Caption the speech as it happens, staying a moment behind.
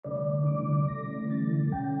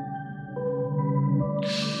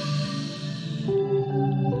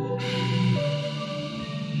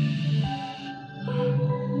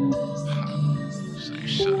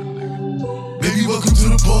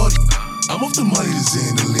I'm off the Midas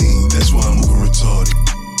and the lean, that's why I'm moving retarded.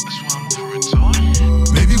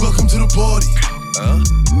 Baby, welcome to the party.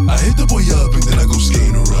 I hit the boy up and then I go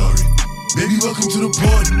skating a Rari. Baby, welcome to the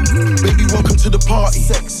party. Baby, welcome to the party.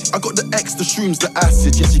 Sexy. I got the X, the shrooms, the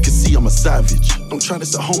acid. Yes, you can see I'm a savage. Don't try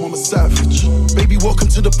this at home, I'm a savage. Baby, welcome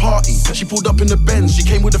to the party. She pulled up in the Benz, she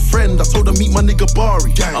came with a friend. I told her meet my nigga Bari.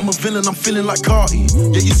 I'm a villain, I'm feeling like Carti.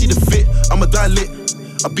 Yeah, you see the fit, I'm a die-lit.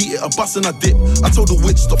 I beat it, I bust and I dip. I told the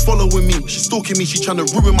witch, stop following me. She stalking me, she tryna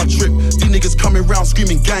ruin my trip. These niggas coming round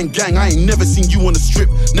screaming gang, gang. I ain't never seen you on the strip.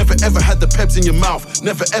 Never ever had the pebs in your mouth.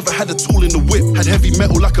 Never ever had a tool in the whip. Had heavy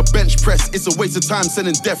metal like a bench press. It's a waste of time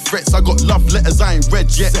sending death threats. I got love letters I ain't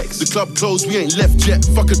read yet. The club closed, we ain't left yet.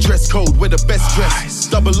 Fuck a dress code, we're the best dress.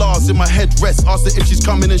 Double R's in my headrest. Asked her if she's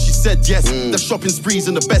coming and she said yes. The shopping sprees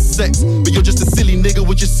and the best sex. But you're just a silly nigga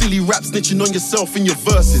with your silly rap snitching on yourself in your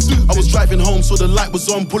verses. I was driving home so the light was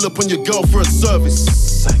on. Pull up on your girl for a service.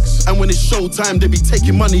 Sex. And when it's showtime, they be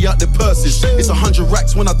taking money out their purses. It's 100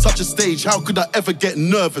 racks when I touch a stage. How could I ever get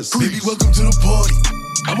nervous? Baby, welcome to the party.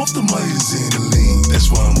 I'm off the Midas and the lean,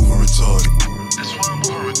 that's why I'm moving retarded.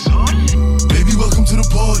 Baby, welcome to the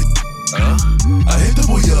party. I hit the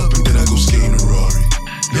boy up and then I go skating a Rari.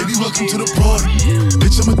 Baby, welcome to the party.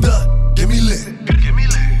 Bitch, I'm a dot, get me lit.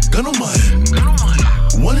 Gun on my head.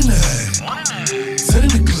 1.5. 10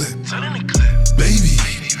 in the clip.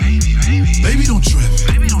 Baby, don't trip.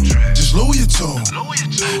 Just lower your tone.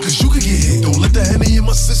 Cause you could get hit. Don't let that Henny in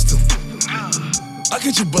my system. I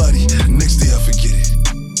get your body. Next day I forget it.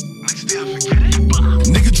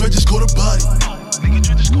 Nigga Dre just caught a body.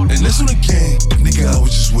 And that's on the gang. Nigga, I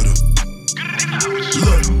was just with him.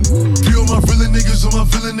 Look, free all my villain niggas, all my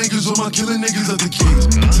villain niggas, all my killing niggas at the cage.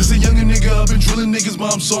 Since a younger nigga, I've been drilling niggas,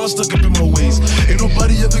 but I'm so stuck up in my ways. Ain't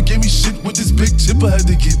nobody ever gave me shit with this big tip, I had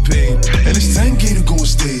to get paid. And it's 10K to go on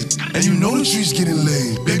stage, and you know the trees getting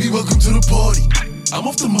laid. Baby, welcome to the party. I'm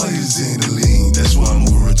off the Midas and the lean, that's why I'm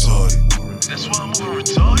moving retarded.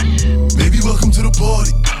 Baby, welcome to the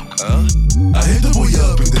party. I hit the boy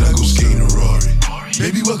up and then I go skating a Rari.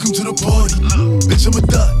 Baby, welcome to the party. Bitch, I'm a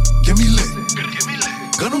dot, get me lit.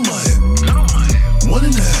 Gun on my head.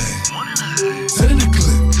 1.5. 10 in the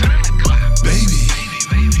clip.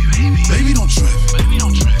 Baby, don't trip.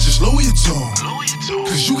 Just lower your tone.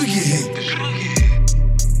 Cause you could get hit.